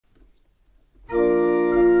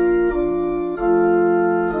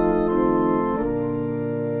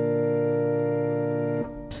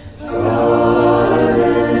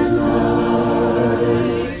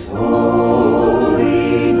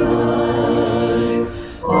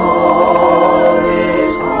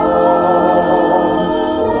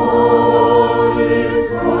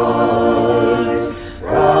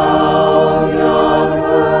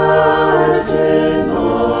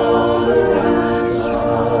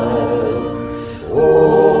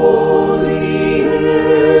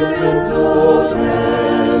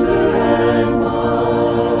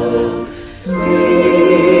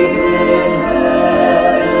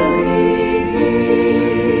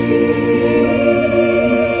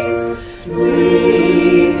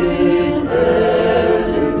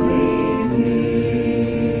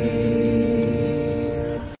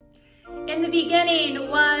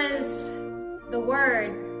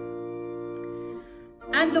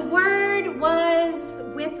the Word was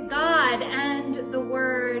with God, and the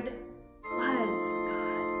Word was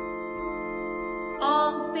God.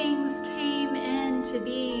 All things came into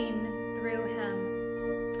being through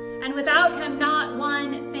him, and without him not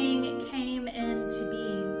one thing came into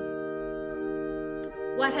being.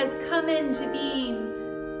 What has come into being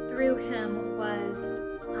through him was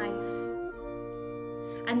life,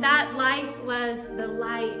 and that life was the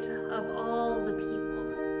light of all the people.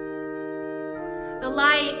 The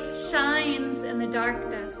light shines in the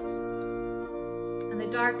darkness, and the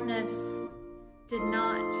darkness did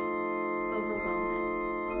not overwhelm it.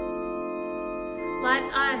 Let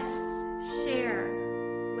us share